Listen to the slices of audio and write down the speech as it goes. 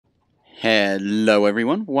Hello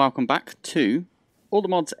everyone, welcome back to All the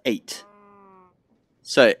Mods 8.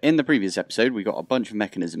 So, in the previous episode we got a bunch of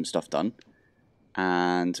mechanism stuff done,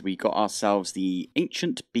 and we got ourselves the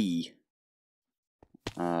Ancient Bee.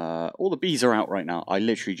 All the bees are out right now. I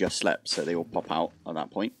literally just slept, so they all pop out at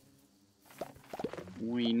that point.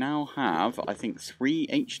 We now have, I think, 3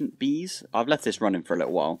 Ancient Bees. I've left this running for a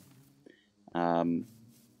little while.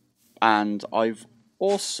 And I've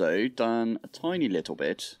also done a tiny little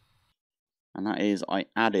bit, and that is I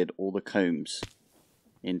added all the combs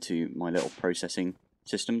into my little processing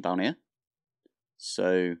system down here.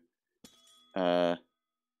 So, there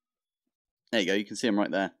you go, you can see them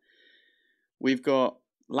right there. We've got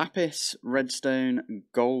lapis, redstone,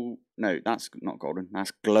 gold, no, that's not golden,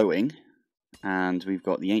 that's glowing. And we've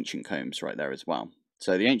got the ancient combs right there as well.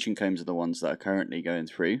 So the ancient combs are the ones that are currently going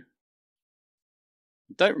through.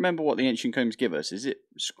 Don't remember what the ancient combs give us. Is it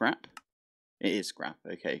scrap? It is scrap,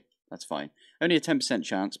 okay. That's fine. Only a 10%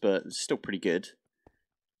 chance, but it's still pretty good.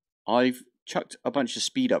 I've chucked a bunch of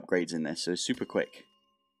speed upgrades in this, so super quick.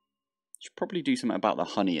 Should probably do something about the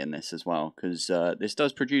honey in this as well, because this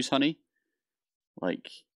does produce honey. Like,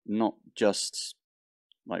 not just,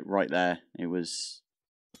 like, right there. It was,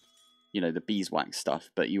 you know, the beeswax stuff,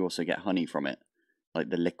 but you also get honey from it,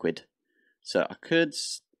 like the liquid. So I could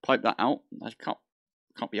pipe that out. I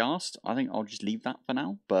can't be asked. I think I'll just leave that for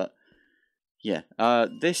now, but... yeah,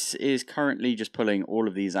 this is currently just pulling all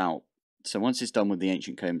of these out. So once it's done with the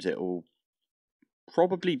ancient combs, it will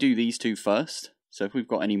probably do these two first. So if we've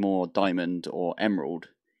got any more diamond or emerald,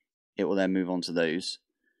 it will then move on to those,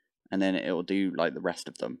 and then it will do like the rest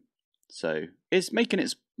of them. So it's making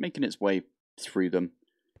its way through them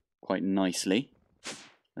quite nicely.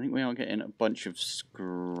 I think we are getting a bunch of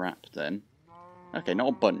scrap then. Okay, not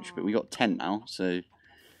a bunch, but we got 10 now, so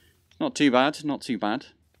not too bad, not too bad.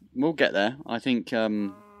 We'll get there. I think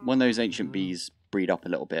when those ancient bees breed up a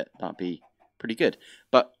little bit, that'd be pretty good.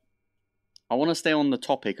 But I want to stay on the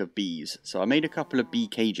topic of bees. So I made a couple of bee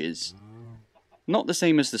cages. Not the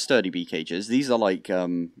same as the sturdy bee cages. These are like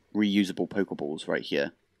reusable Pokeballs right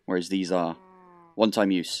here. Whereas these are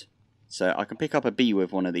one-time use. So I can pick up a bee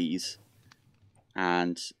with one of these.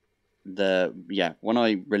 And when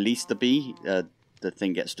I release the bee, the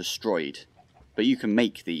thing gets destroyed. But you can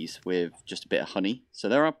make these with just a bit of honey. So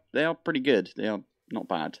they are pretty good. They are not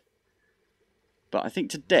bad. But I think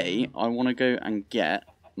today I want to go and get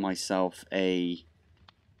myself a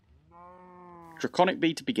draconic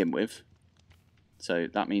bee to begin with. So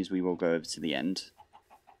that means we will go over to the end.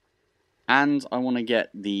 And I want to get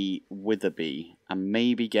the wither bee. And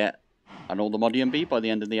maybe get an all the moddedminecraft bee by the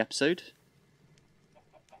end of the episode.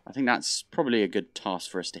 I think that's probably a good task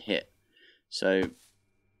for us to hit. So...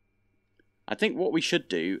 I think what we should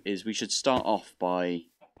do is we should start off by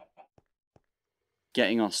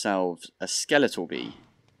getting ourselves a skeletal bee.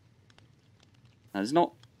 Now, there's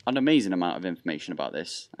not an amazing amount of information about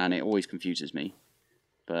this, and it always confuses me.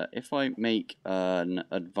 But if I make an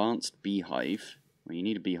advanced beehive, well, you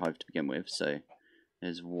need a beehive to begin with, so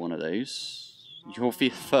there's one of those. Your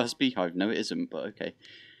first beehive? No, it isn't, but okay.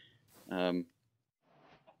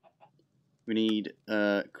 We need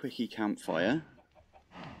a quickie campfire.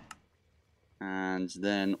 And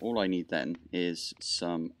then all I need then is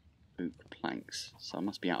some oak planks. So I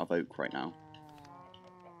must be out of oak right now.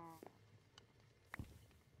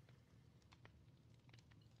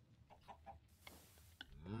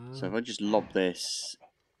 So if I just lob this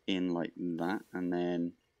in like that, and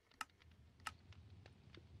then...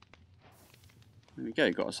 there we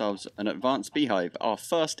go, got ourselves an advanced beehive. Our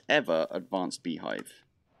first ever advanced beehive.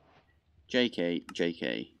 JK,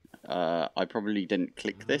 JK. I probably didn't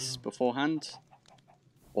click this beforehand.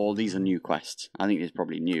 Or these are new quests. I think it's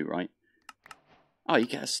probably new, right? Oh, you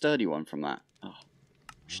get a sturdy one from that. Oh.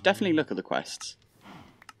 Should definitely look at the quests.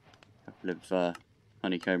 Couple of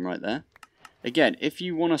honeycomb right there. Again, if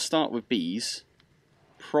you want to start with bees,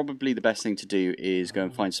 probably the best thing to do is go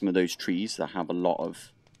and find some of those trees that have a lot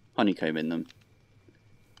of honeycomb in them.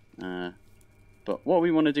 But what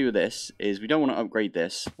we want to do with this is we don't want to upgrade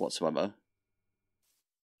this whatsoever.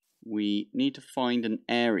 We need to find an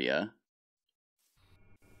area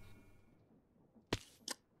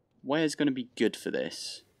where is going to be good for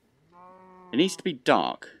this. It needs to be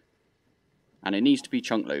dark, and it needs to be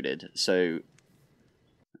chunk loaded. So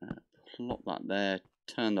plot that there,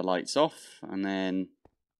 turn the lights off, and then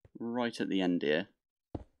right at the end here,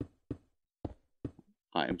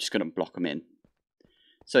 I'm just going to block them in.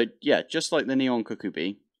 So yeah, just like the neon cuckoo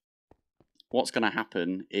bee, what's going to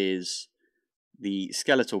happen is the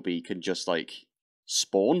skeletal bee can just like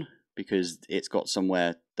spawn because it's got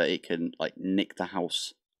somewhere that it can like nick the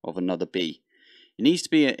house of another bee. It needs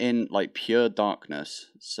to be in like pure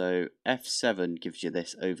darkness. So F7 gives you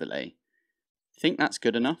this overlay. Think that's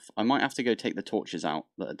good enough? I might have to go take the torches out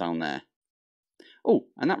that are down there. Oh,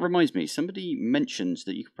 and that reminds me, somebody mentions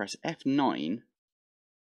that you can press F9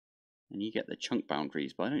 and you get the chunk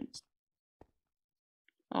boundaries, but I don't...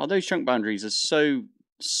 Oh, those chunk boundaries are so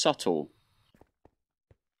subtle.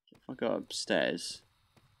 If I go upstairs...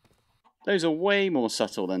 Those are way more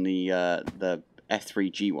subtle than the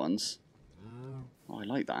F3G ones. Oh, I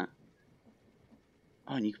like that.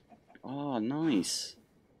 Oh, and you... Oh, nice.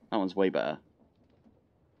 That one's way better.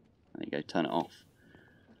 There you go, turn it off.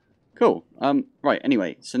 Cool. Right,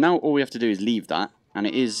 anyway, so now all we have to do is leave that, and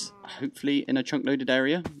it is hopefully in a chunk loaded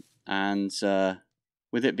area, and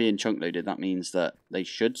with it being chunk loaded, that means that they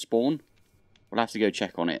should spawn. We'll have to go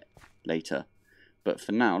check on it later. But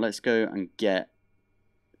for now, let's go and get...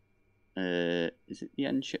 is it the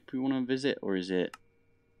end ship we want to visit, or is it...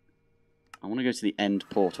 I want to go to the end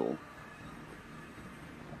portal.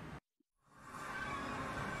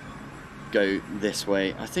 Go this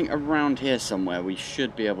way. I think around here somewhere we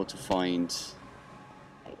should be able to find...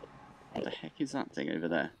 What the heck is that thing over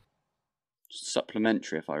there?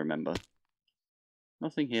 Supplementary, if I remember.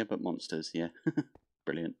 Nothing here but monsters, yeah.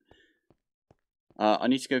 Brilliant. I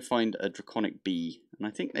need to go find a draconic bee. And I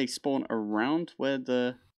think they spawn around where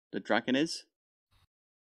the dragon is.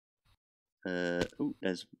 Oh,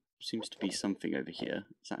 there's seems to be something over here.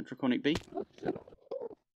 Is that a draconic bee?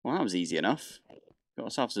 Well, that was easy enough. Got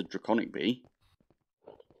ourselves a draconic bee.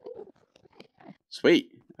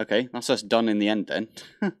 Sweet. Okay, that's us done in the end then.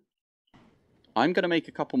 I'm going to make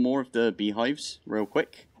a couple more of the beehives real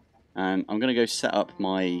quick. And I'm going to go set up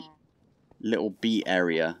my little bee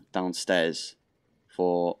area downstairs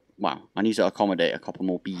for... Wow, I need to accommodate a couple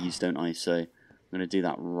more bees, don't I? So I'm going to do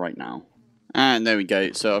that right now. And there we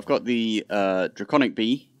go. So I've got the draconic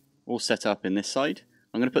bee all set up in this side.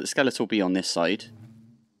 I'm going to put the skeletal bee on this side.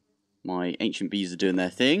 My ancient bees are doing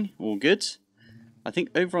their thing. All good. I think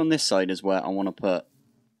over on this side is where I want to put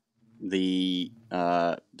the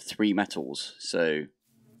 3 metals. So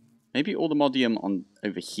maybe all the modium on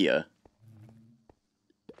over here.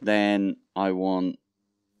 Then I want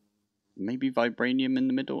maybe vibranium in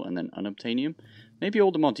the middle and then unobtainium. Maybe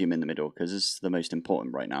all the modium in the middle because it's the most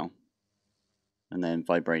important right now. And then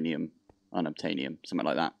vibranium, unobtainium, something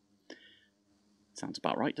like that. Sounds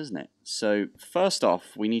about right, doesn't it? So first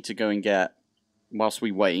off, we need to go and get, whilst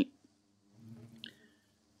we wait,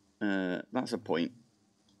 that's a point,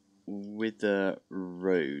 wither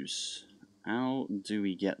rose. How do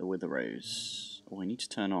we get the wither rose? Oh, I need to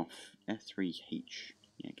turn off F3H.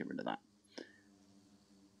 Yeah, get rid of that.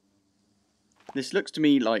 This looks to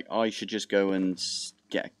me like I should just go and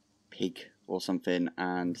get a pig or something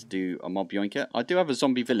and do a mob yoinker. I do have a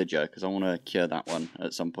zombie villager because I want to cure that one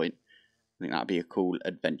at some point. I think that'd be a cool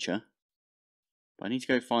adventure. But I need to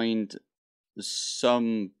go find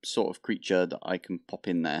some sort of creature that I can pop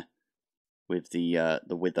in there with the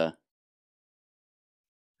wither.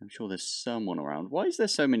 I'm sure there's someone around. Why is there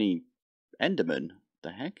so many endermen?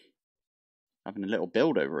 The heck? Having a little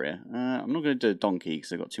build over here. I'm not going to do a donkey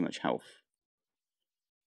because I've got too much health.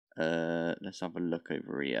 Let's have a look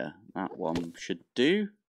over here. That one should do.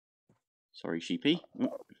 Sorry, sheepy.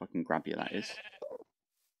 Oh, if I can grab you, that is.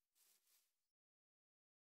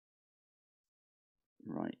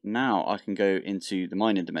 Right, now I can go into the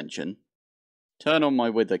mining dimension. Turn on my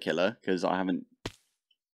wither killer, because I haven't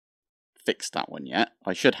fixed that one yet.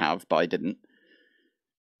 I should have, but I didn't.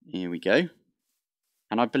 Here we go.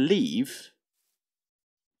 And I believe...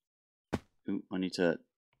 Ooh, I need to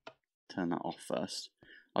turn that off first.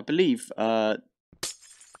 I believe...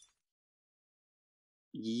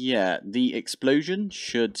 yeah, the explosion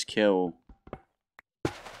should kill...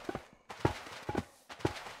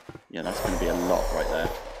 Yeah, that's going to be a lot right there.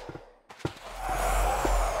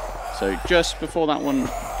 So just before that one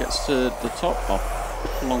gets to the top, I'll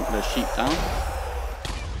plonk the sheep down.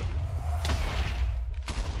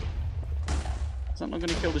 Is that not going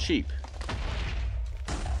to kill the sheep?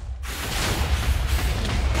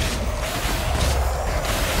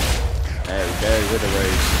 There we go, with a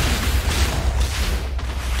rose.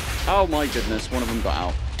 Oh my goodness, one of them got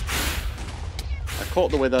out. I caught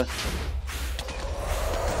the wither.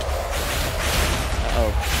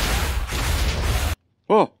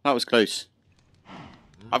 Oh, that was close.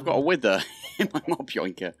 I've got a wither in my mob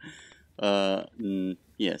yoinker.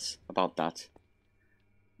 Yes, about that.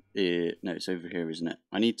 No, it's over here, isn't it?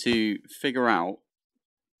 I need to figure out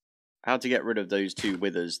how to get rid of those 2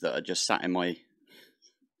 withers that are just sat in my...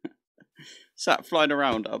 sat flying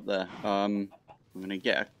around up there. I'm going to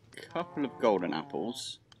get a couple of golden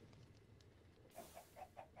apples.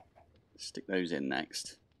 Stick those in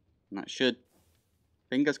next. And that should,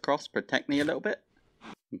 fingers crossed, protect me a little bit.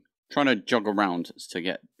 I'm trying to jog around to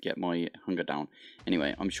get my hunger down.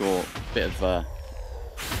 Anyway, I'm sure a bit of...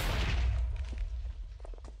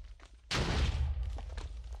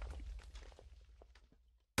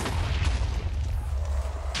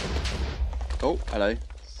 Oh, hello.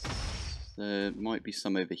 There might be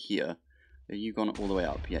some over here. Have you gone all the way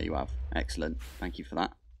up? Yeah, you have. Excellent. Thank you for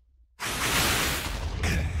that.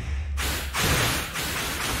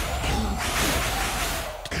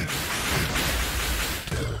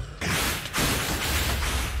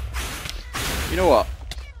 You know what?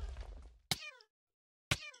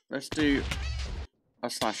 Let's do a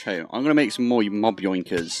slash home. I'm going to make some more mob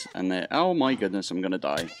yoinkers. And they're... Oh my goodness, I'm going to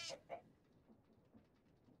die.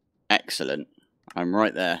 Excellent. I'm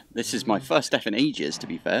right there. This is my first death in ages, to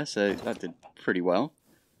be fair, so that did pretty well.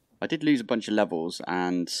 I did lose a bunch of levels,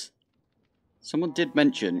 and someone did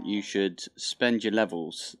mention you should spend your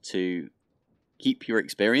levels to keep your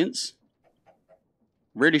experience.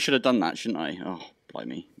 Really should have done that, shouldn't I? Oh,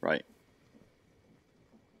 blimey. Right.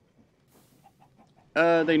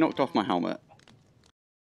 They knocked off my helmet.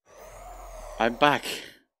 I'm back.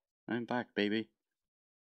 I'm back, baby.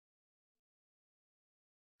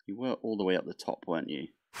 You were all the way up the top, weren't you?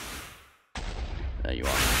 There you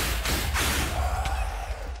are.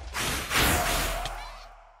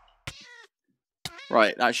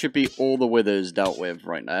 Right, that should be all the withers dealt with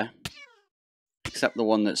right there. Except the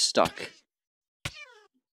one that's stuck.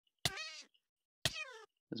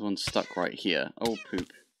 There's one stuck right here. Oh,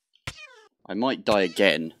 poop. I might die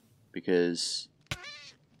again, because...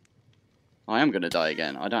 I am going to die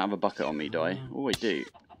again. I don't have a bucket on me, do I? Oh, I do.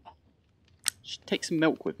 Should take some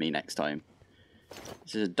milk with me next time.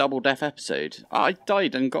 This is a double death episode. I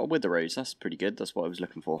died and got a wither rose. That's pretty good. That's what I was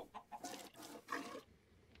looking for.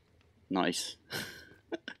 Nice.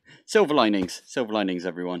 Silver linings. Silver linings,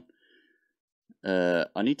 everyone.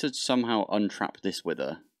 I need to somehow untrap this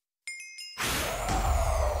wither.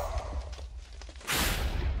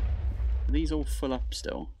 Are these all full up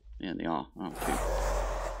still? Yeah, they are. Oh, cool.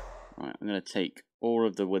 Right, I'm going to take all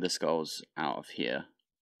of the wither skulls out of here.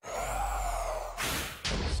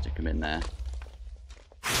 Stick them in there.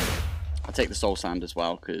 I'll take the soul sand as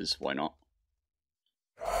well, because why not?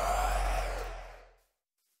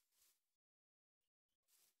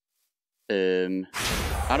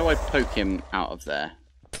 How do I poke him out of there?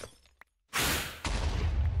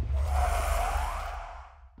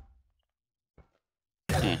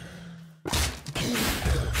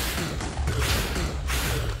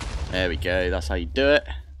 There we go, that's how you do it.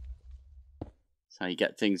 That's how you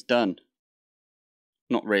get things done.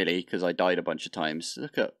 Not really, because I died a bunch of times.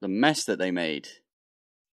 Look at the mess that they made.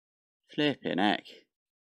 Flippin' heck.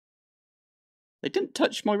 They didn't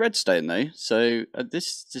touch my redstone though, so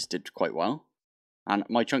this did quite well. And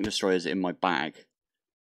my chunk destroyer is in my bag.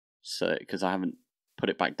 So, because I haven't put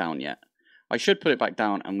it back down yet. I should put it back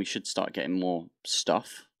down and we should start getting more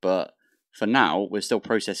stuff. But for now, we're still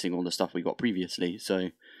processing all the stuff we got previously,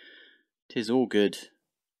 so... 'Tis all good.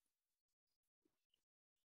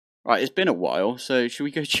 Right, it's been a while, so should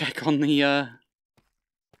we go check on the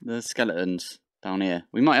skeletons down here?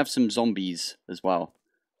 We might have some zombies as well.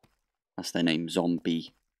 That's their name,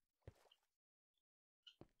 zombie.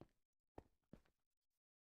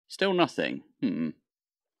 Still nothing.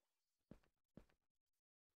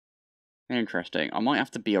 Interesting. I might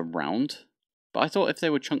have to be around. But I thought if they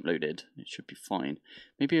were chunk loaded, it should be fine.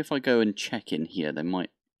 Maybe if I go and check in here, they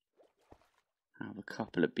might have a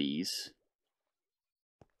couple of bees.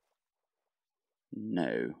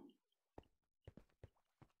 No.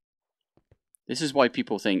 This is why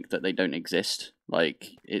people think that they don't exist.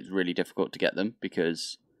 Like, it's really difficult to get them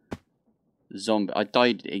because I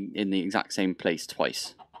died in the exact same place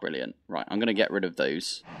twice. Brilliant. Right, I'm going to get rid of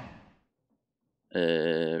those.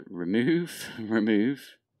 Remove.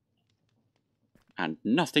 And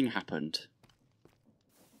nothing happened.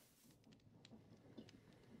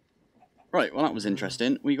 Right, well that was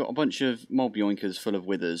interesting. We got a bunch of mob yoinkers full of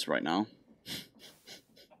withers right now.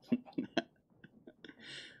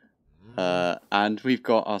 And we've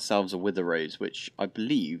got ourselves a wither rose, which I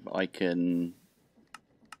believe I can...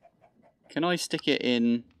 Can I stick it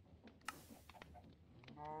in...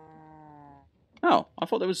 Oh, I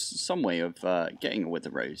thought there was some way of getting a wither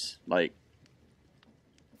rose. Like,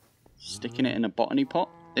 sticking it in a botany pot.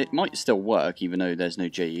 It might still work, even though there's no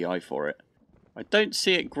JEI for it. I don't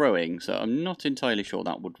see it growing, so I'm not entirely sure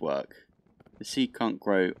that would work. The seed can't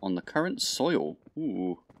grow on the current soil.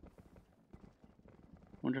 Ooh.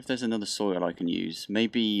 Wonder if there's another soil I can use.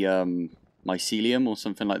 Maybe mycelium or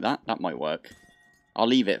something like that. That might work. I'll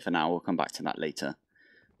leave it for now. We'll come back to that later.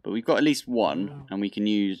 But we've got at least one, and we can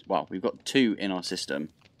use, well, we've got two in our system.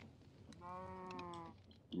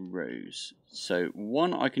 Rows. So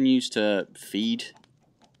one I can use to feed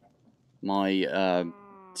my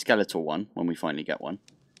skeletal one when we finally get one.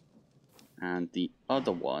 And the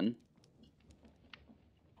other one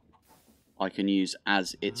I can use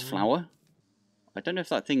as its flower. I don't know if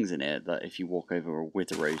that thing's in here that if you walk over a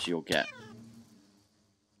wither rose you'll get.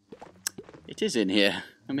 It is in here.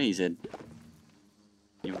 Amazing.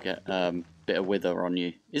 You'll get a bit of wither on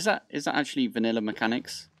you. Is that actually vanilla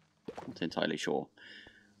mechanics? Not entirely sure.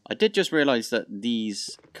 I did just realise that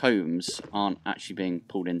these combs aren't actually being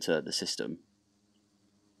pulled into the system.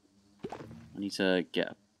 I need to get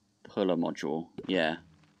a puller module. Yeah.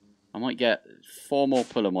 I might get 4 more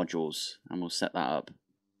puller modules and we'll set that up.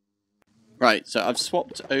 Right, so I've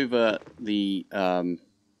swapped over the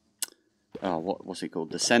what's it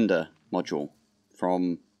called? The sender module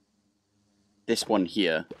from this one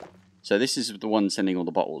here. So this is the one sending all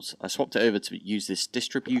the bottles. I swapped it over to use this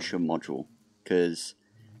distribution module because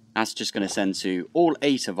that's just going to send to all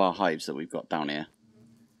 8 of our hives that we've got down here.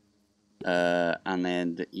 And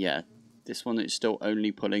then, yeah, this one is still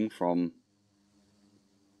only pulling from...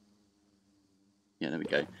 Yeah, there we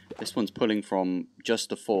go. This one's pulling from just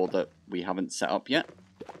the 4 that we haven't set up yet.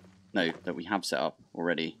 No, that we have set up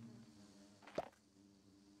already.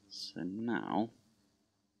 So now,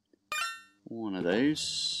 one of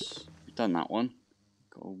those. We've done that one.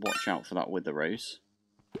 Got to watch out for that wither rose.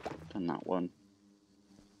 Done that one.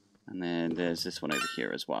 And then there's this one over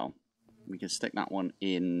here as well. We can stick that one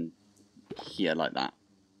in here like that.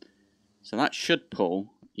 So that should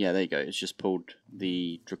pull. Yeah, there you go. It's just pulled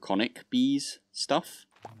the draconic bees stuff.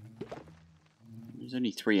 There's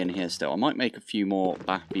only 3 in here still. I might make a few more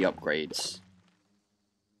bee upgrades.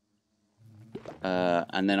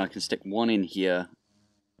 And then I can stick one in here.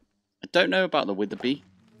 I don't know about the wither bee.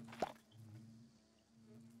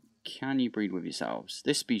 Can you breed with yourselves?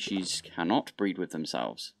 This species cannot breed with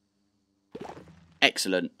themselves.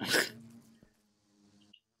 Excellent.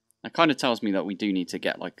 That kind of tells me that we do need to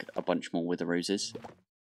get like a bunch more wither roses.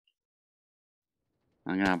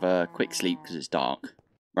 I'm going to have a quick sleep because it's dark.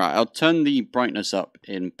 Right, I'll turn the brightness up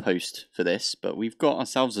in post for this, but we've got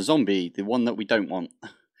ourselves a zombie, the one that we don't want.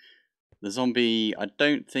 The zombie, I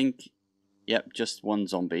don't think... Yep, just one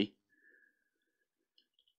zombie.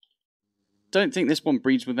 Don't think this one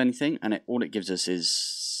breeds with anything, and all it gives us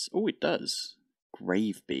is... Oh, it does.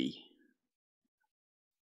 Grave bee.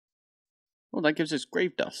 Well, that gives us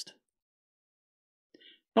grave dust.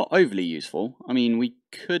 Not overly useful. I mean, we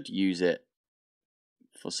could use it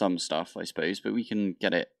for some stuff, I suppose, but we can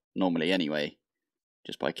get it normally anyway,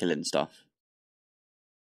 just by killing stuff.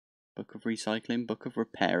 Book of recycling, book of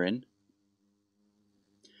repairing.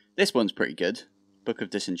 This one's pretty good, book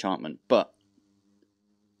of disenchantment, but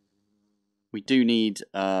we do need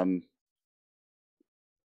a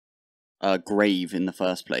grave in the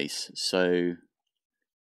first place, so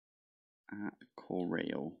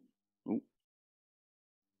Corail. Ooh.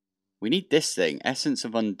 We need this thing, Essence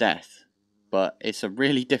of Undeath, but it's a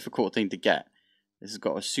really difficult thing to get. This has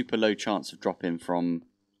got a super low chance of dropping from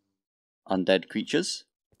undead creatures.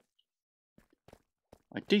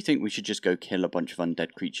 I do think we should just go kill a bunch of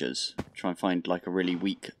undead creatures. Try and find like a really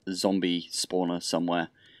weak zombie spawner somewhere,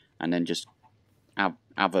 and then just have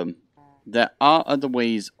them. There are other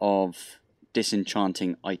ways of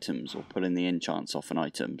disenchanting items or pulling the enchants off an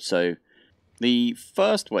item. So the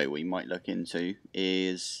first way we might look into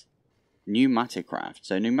is pneumaticraft.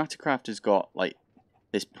 So pneumaticraft has got like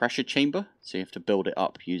this pressure chamber, so you have to build it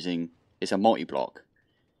up using, it's a multi-block,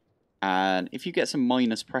 and if you get some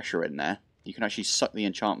minus pressure in there, you can actually suck the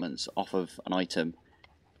enchantments off of an item,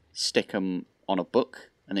 stick them on a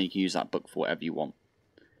book, and then you can use that book for whatever you want.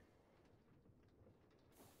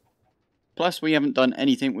 Plus, we haven't done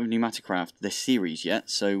anything with pneumaticraft this series yet,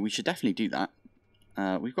 so we should definitely do that.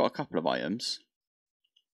 We've got a couple of items.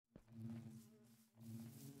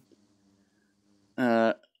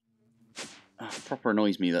 Proper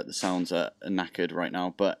annoys me that the sounds are knackered right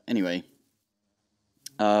now, but anyway.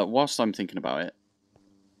 Whilst I'm thinking about it,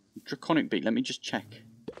 Draconic bee, let me just check.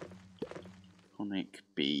 Draconic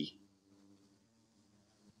bee.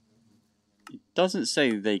 It doesn't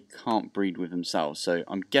say they can't breed with themselves, so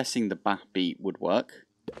I'm guessing the bat bee would work.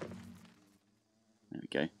 There we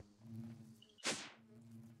go.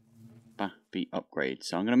 Bat bee upgrade.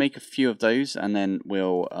 So I'm going to make a few of those, and then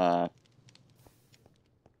we'll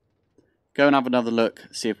go and have another look,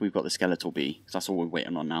 see if we've got the skeletal bee, because that's all we're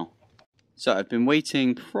waiting on now. So I've been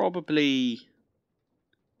waiting probably,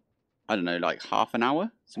 I don't know, like half an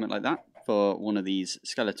hour, something like that, for one of these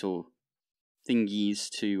skeletal thingies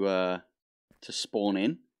to spawn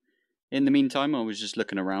in. In the meantime, I was just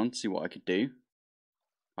looking around to see what I could do.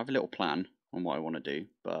 I have a little plan on what I want to do,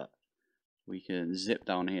 but we can zip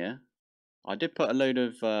down here. I did put a load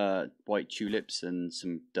of white tulips and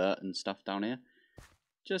some dirt and stuff down here.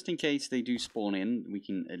 Just in case they do spawn in, we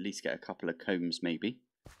can at least get a couple of combs maybe.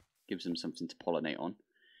 Gives them something to pollinate on.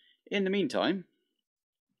 In the meantime,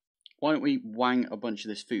 why don't we wang a bunch of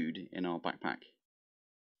this food in our backpack?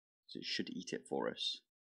 So it should eat it for us.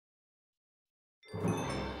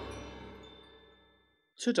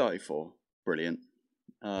 To die for. Brilliant.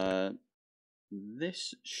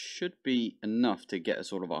 This should be enough to get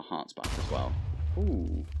us all of our hearts back as well.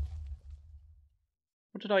 Ooh.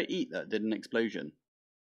 What did I eat that did an explosion?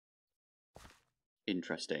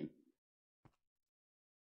 Interesting.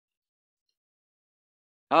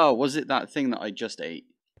 Oh, was it that thing that I just ate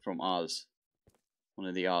from ours? One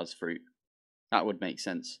of the ours fruit. That would make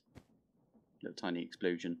sense. Little tiny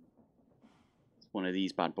explosion. It's one of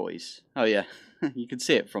these bad boys. Oh yeah, you can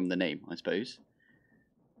see it from the name, I suppose.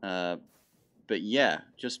 But yeah,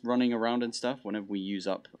 just running around and stuff, whenever we use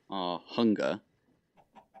up our hunger,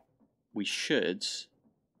 we should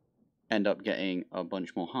end up getting a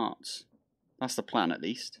bunch more hearts. That's the plan, at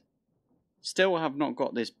least. Still have not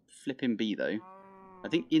got this flipping bee, though. I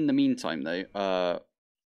think in the meantime, though,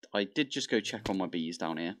 I did just go check on my bees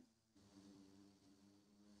down here.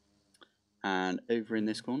 And over in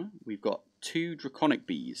this corner, we've got 2 draconic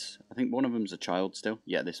bees. I think one of them's a child still.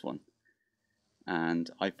 Yeah, this one. And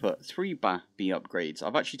I put 3 bee upgrades.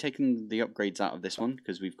 I've actually taken the upgrades out of this one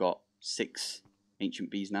because we've got 6 ancient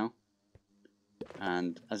bees now.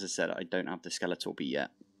 And as I said, I don't have the skeletal bee yet,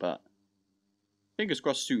 but fingers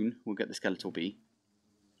crossed soon we'll get the skeletal bee.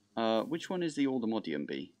 Which one is the Aldemodium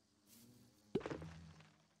bee?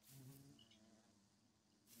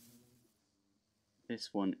 This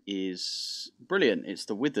one is brilliant. It's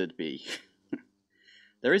the withered bee.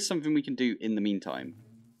 There is something we can do in the meantime,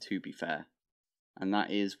 to be fair. And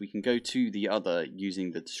that is we can go to the other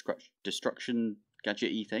using the destruction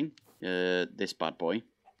gadget-y thing. This bad boy.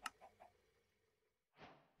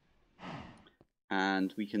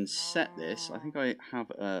 And we can set this. I think I have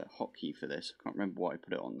a hotkey for this. I can't remember what I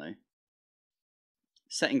put it on though.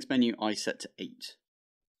 Settings menu I set to 8. So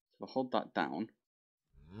if I hold that down.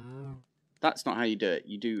 That's not how you do it.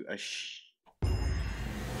 You do a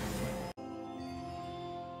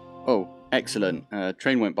Oh, excellent.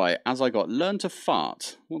 Train went by. As I got learn to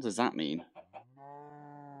fart. What does that mean?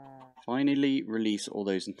 Finally release all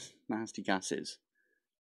those nasty gases.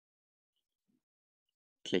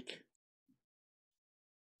 Click.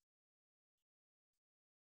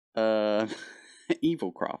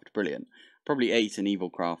 Evilcraft. Brilliant. Probably ate an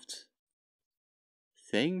Evilcraft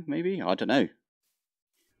thing, maybe? I don't know.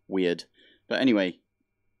 Weird. But anyway,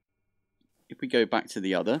 if we go back to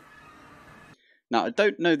the other. Now, I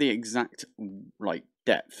don't know the exact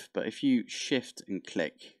depth, but if you shift and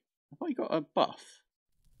click, have I got a buff?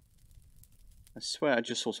 I swear I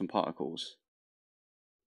just saw some particles.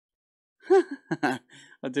 I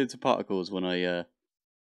did some particles when I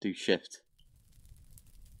do shift.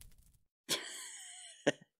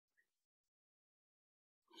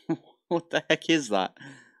 What the heck is that?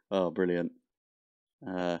 Oh, brilliant.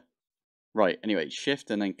 Right, anyway,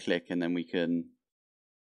 shift and then click, and then we can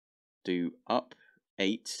do up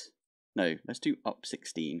 8. No, let's do up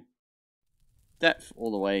 16. Depth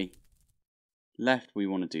all the way. Left we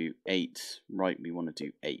want to do 8. Right we want to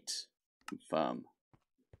do 8. Confirm.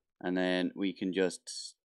 And then we can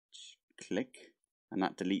just click, and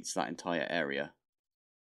that deletes that entire area.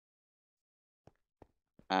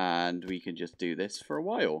 And we can just do this for a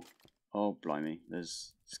while. Oh, blimey,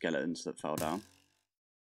 there's skeletons that fell down.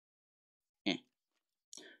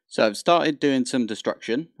 So I've started doing some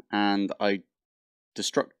destruction, and I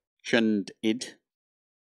destroyed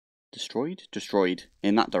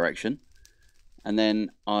in that direction. And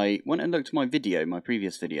then I went and looked at my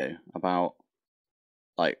previous video, about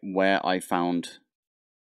where I found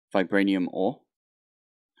vibranium ore.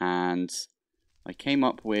 And I came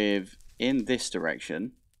up with, in this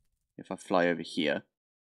direction, if I fly over here,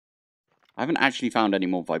 I haven't actually found any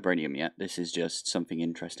more vibranium yet. This is just something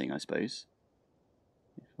interesting, I suppose.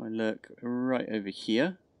 If I look right over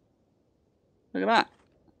here, look at that.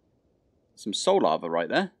 Some soul lava right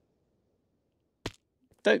there.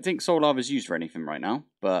 Don't think soul lava is used for anything right now,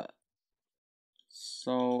 but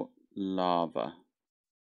soul lava.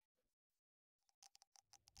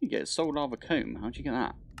 You get a soul lava comb. How'd you get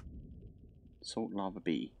that? Salt lava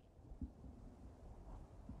bee.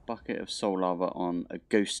 Bucket of soul lava on a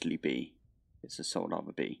ghostly bee. It's a soul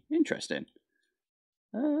lava bee. Interesting.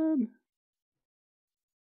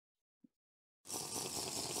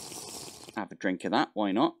 Have a drink of that.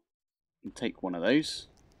 Why not? and take one of those.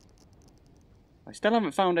 I still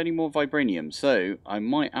haven't found any more vibranium, so I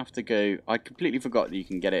might have to go... I completely forgot that you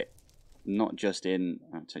can get it not just in...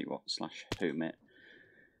 I'll tell you what, /home it.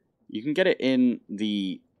 You can get it in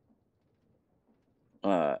the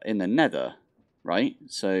nether, right?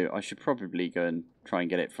 So I should probably go and try and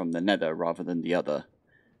get it from the nether rather than the other.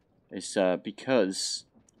 It's because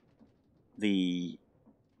the...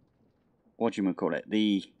 What do you call it?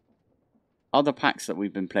 The other packs that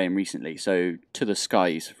we've been playing recently, so To the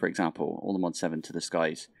Skies, for example, all the mod 7 To the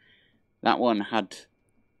Skies, that one had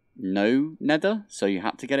no nether, so you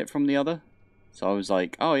had to get it from the other. So I was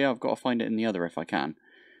like, oh yeah, I've got to find it in the other if I can.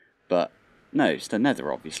 But no, it's the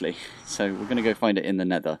nether, obviously. So we're going to go find it in the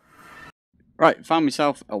nether. Right, found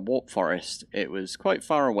myself a warp forest. It was quite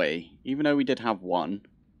far away, even though we did have one.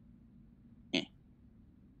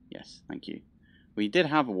 Yes, thank you. We did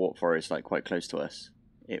have a warp forest like quite close to us.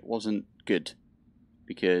 It wasn't good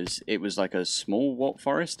because it was like a small warp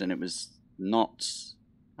forest and it was not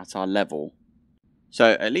at our level.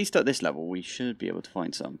 So at least at this level we should be able to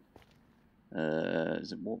find some.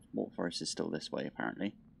 Warp forest is still this way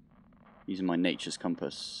apparently. Using my nature's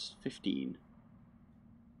compass. 15.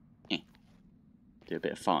 Do a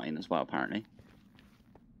bit of farting as well apparently.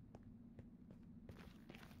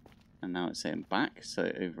 And now it's saying back,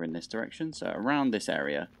 so over in this direction, so around this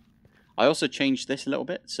area. I also changed this a little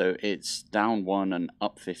bit, so it's down 1 and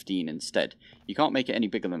up 15 instead. You can't make it any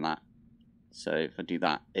bigger than that. So if I do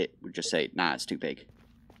that, it would just say, nah, it's too big.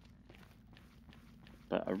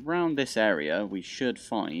 But around this area, we should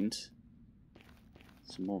find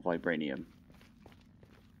some more vibranium.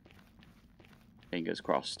 Fingers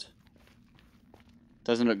crossed.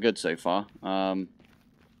 Doesn't look good so far.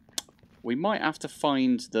 We might have to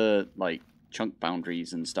find the, like, chunk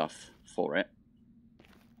boundaries and stuff for it.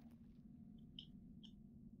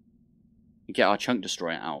 And get our chunk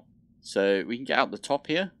destroyer out. So we can get out the top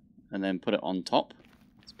here and then put it on top.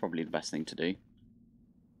 It's probably the best thing to do.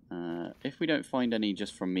 If we don't find any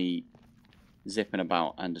just from me zipping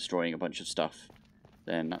about and destroying a bunch of stuff,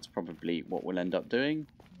 then that's probably what we'll end up doing.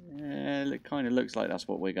 It kind of looks like that's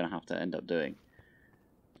what we're going to have to end up doing.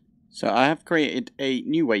 So I have created a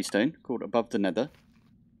new waystone called Above the Nether.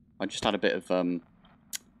 I just had a bit of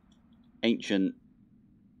ancient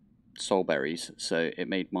soul berries, so it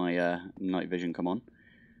made my night vision come on.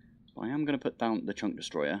 But I am going to put down the chunk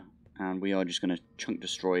destroyer, and we are just going to chunk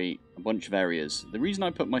destroy a bunch of areas. The reason I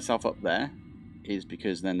put myself up there is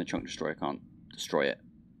because then the chunk destroyer can't destroy it,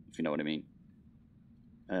 if you know what I mean.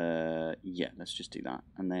 Yeah, let's just do that.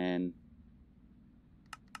 And then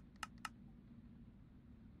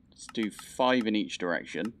let's do 5 in each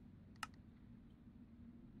direction.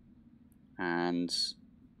 And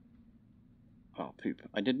oh, poop.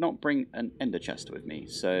 I did not bring an ender chest with me,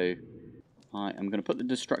 so I am going to put the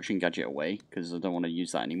destruction gadget away because I don't want to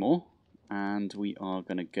use that anymore. And we are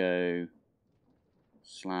going to go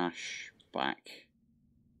 /back.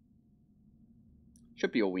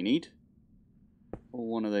 Should be all we need. Or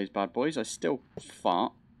one of those bad boys. I still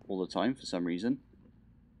fart all the time for some reason.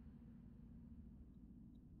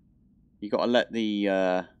 You got to let the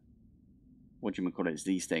what do you call it?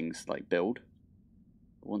 These things like build.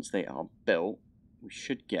 Once they are built, we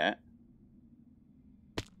should get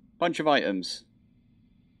a bunch of items.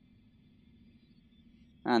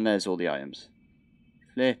 And there's all the items.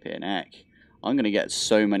 Flipping heck. I'm going to get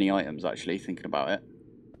so many items actually, thinking about it.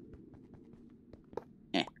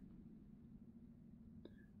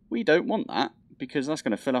 We don't want that, because that's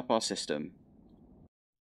going to fill up our system.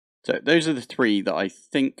 So those are the 3 that I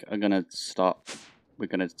think are going to start... We're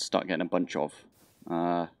going to start getting a bunch of.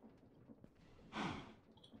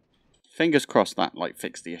 Fingers crossed that like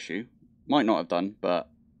fixed the issue. Might not have done, but...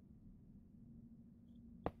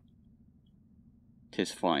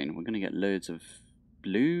 Tis fine. We're going to get loads of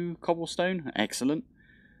blue cobblestone. Excellent.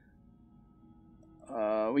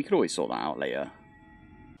 We could always sort that out later.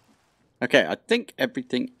 Okay, I think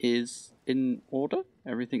everything is in order.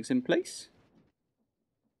 Everything's in place.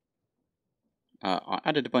 I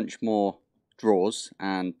added a bunch more drawers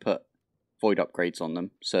and put void upgrades on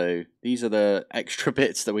them. So these are the extra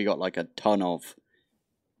bits that we got like a ton of.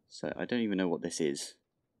 So I don't even know what this is.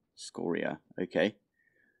 Scoria. Okay.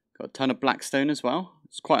 Got a ton of blackstone as well.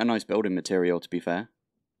 It's quite a nice building material, to be fair.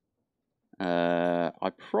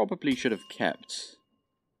 I probably should have kept...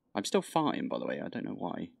 I'm still farting, by the way. I don't know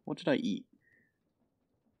why. What did I eat?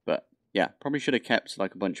 But, yeah. Probably should have kept,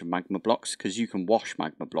 like, a bunch of magma blocks. Because you can wash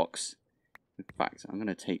magma blocks. In fact, I'm going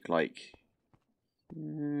to take, like...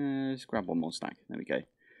 let's grab one more stack. There we go.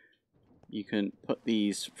 You can put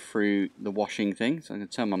these through the washing thing. So I'm going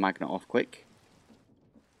to turn my magnet off quick.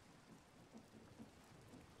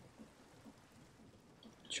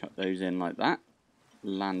 chuck those in like that.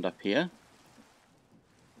 Land up here.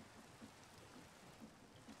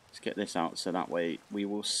 Let's get this out so that way we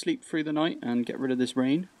will sleep through the night and get rid of this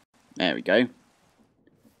rain. There we go.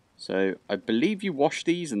 So I believe you wash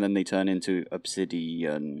these and then they turn into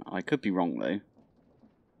obsidian. I could be wrong though.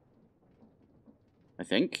 I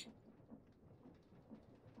think.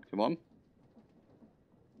 Come on.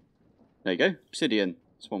 There you go. Obsidian.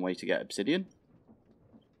 That's one way to get obsidian.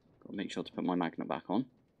 Got to make sure to put my magnet back on.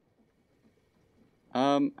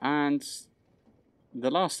 And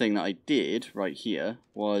the last thing that I did right here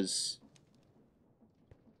was...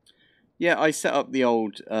 yeah, I set up the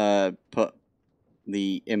old... put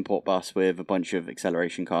the import bus with a bunch of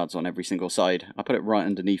acceleration cards on every single side. I put it right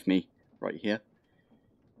underneath me, right here.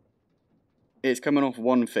 It's coming off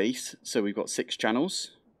one face, so we've got 6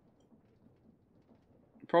 channels.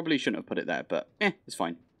 Probably shouldn't have put it there, but it's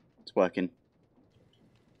fine. It's working.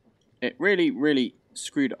 It really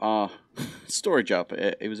screwed our storage up.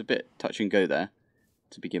 It was a bit touch and go there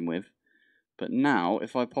to begin with. But now,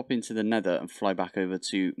 if I pop into the nether and fly back over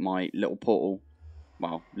to my little portal,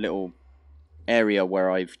 well, little area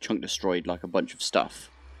where I've chunk destroyed like a bunch of stuff,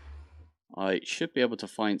 I should be able to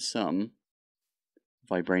find some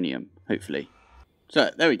vibranium, hopefully.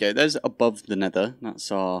 So, there we go. There's above the nether.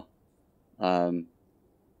 That's our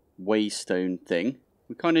waystone thing.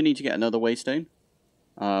 We kind of need to get another waystone.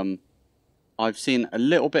 I've seen a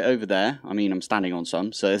little bit over there. I mean, I'm standing on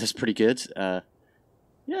some, so that's pretty good.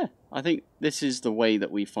 Yeah, I think this is the way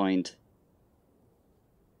that we find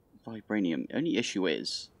vibranium. The only issue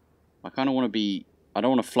is, I kind of want to be... I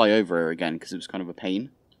don't want to fly over her again, because it was kind of a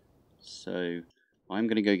pain. So, I'm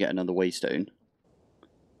going to go get another waystone.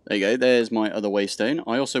 There you go, there's my other waystone.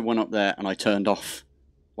 I also went up there and I turned off...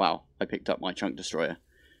 wow, I picked up my chunk destroyer.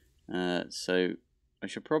 So, I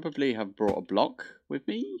should probably have brought a block with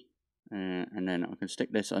me. And then I can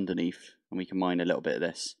stick this underneath and we can mine a little bit of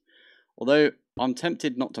this. Although, I'm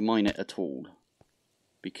tempted not to mine it at all.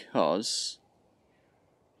 Because...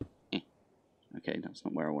 okay, that's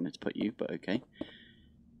not where I wanted to put you, but okay.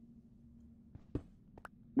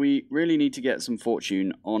 We really need to get some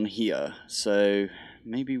fortune on here. So,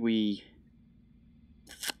 maybe we...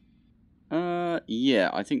 yeah,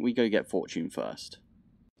 I think we go get fortune first.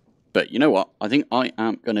 But you know what? I think I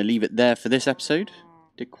am going to leave it there for this episode.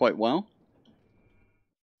 Did quite well.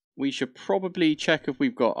 We should probably check if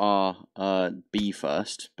we've got our bee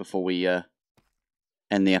first before we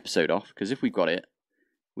end the episode off. Because if we've got it,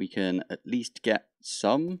 we can at least get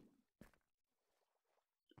some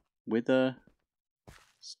wither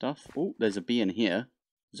stuff. Oh, there's a bee in here.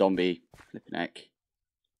 Zombie. Flipping heck.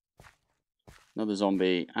 Another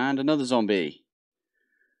zombie. And another zombie.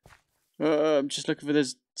 I'm just looking for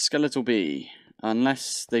this skeletal bee.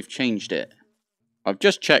 Unless they've changed it. I've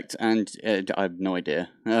just checked and I have no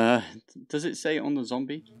idea. Does it say on the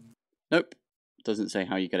zombie? Nope. Doesn't say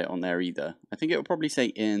how you get it on there either. I think it will probably say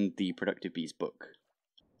in the Productive Bees book.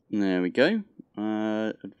 There we go.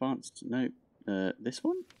 Advanced. No. This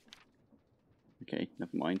one? Okay,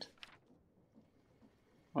 never mind.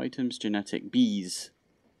 Items, genetic, bees.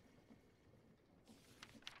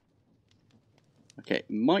 Okay,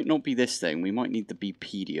 might not be this thing. We might need the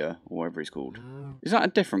Beepedia, or whatever it's called. Is that a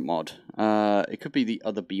different mod? It could be the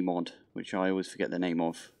other bee mod, which I always forget the name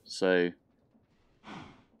of. So,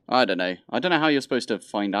 I don't know. I don't know how you're supposed to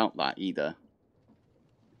find out that either.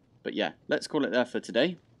 But yeah, let's call it there for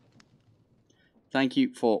today. Thank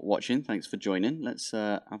you for watching. Thanks for joining. Let's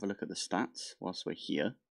have a look at the stats whilst we're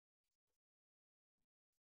here.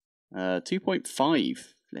 2.5.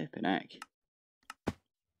 Flipping heck.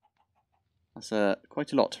 That's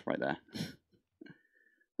quite a lot right there.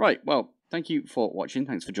 Right, well, thank you for watching.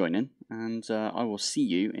 Thanks for joining. And I will see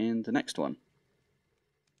you in the next one.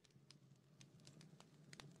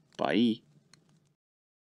 Bye.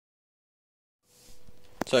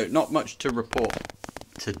 So, not much to report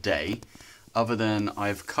today. Other than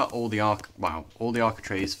I've cut all the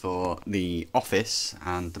architraves for the office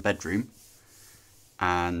and the bedroom,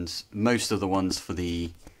 and most of the ones for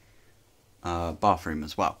the bathroom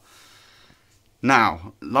as well.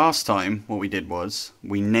 Now, last time what we did was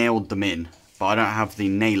we nailed them in, but I don't have the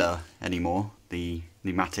nailer anymore, the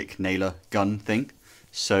pneumatic nailer gun thing.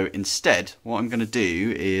 So instead, what I'm going to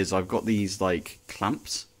do is I've got these like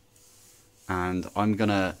clamps, and I'm going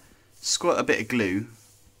to squirt a bit of glue.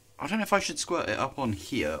 I don't know if I should squirt it up on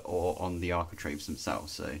here or on the architraves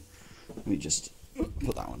themselves, so let me just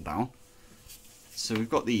put that one down. So we've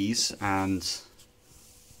got these, and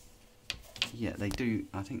yeah, they do,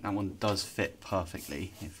 I think that one does fit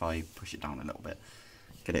perfectly if I push it down a little bit.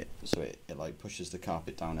 Get it so it like pushes the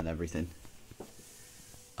carpet down and everything.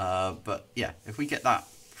 But yeah, if we get that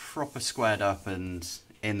proper squared up and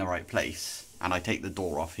in the right place, and I take the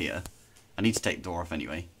door off here, I need to take the door off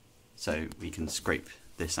anyway, so we can scrape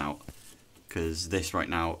this out, because this right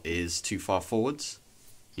now is too far forwards.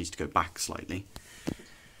 Needs to go back slightly.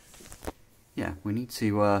 Yeah, we need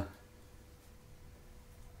to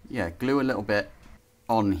glue a little bit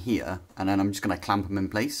on here, and then I'm just going to clamp them in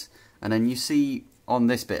place. And then you see on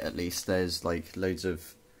this bit at least there's like loads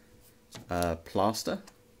of plaster.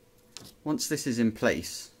 Once this is in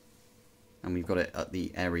place and we've got it at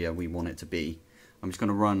the area we want it to be, I'm just going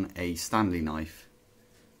to run a Stanley knife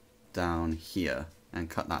down here and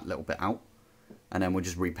cut that little bit out, and then we'll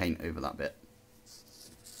just repaint over that bit.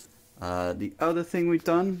 The other thing we've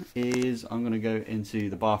done is I'm going to go into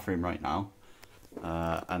the bathroom right now,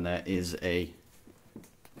 and there is a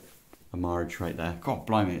Marj right there. God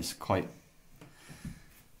blimey, it's quite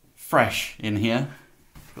fresh in here.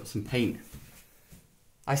 Got some paint.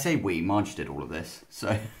 I say Marj did all of this,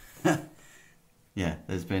 so yeah,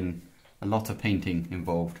 there's been a lot of painting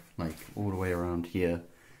involved, like all the way around here.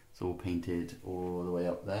 It's all painted all the way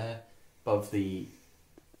up there, above the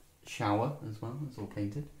shower as well, it's all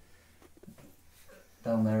painted.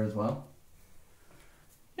 Down there as well.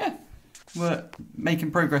 Yeah, we're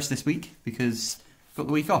making progress this week because we've got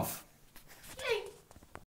the week off.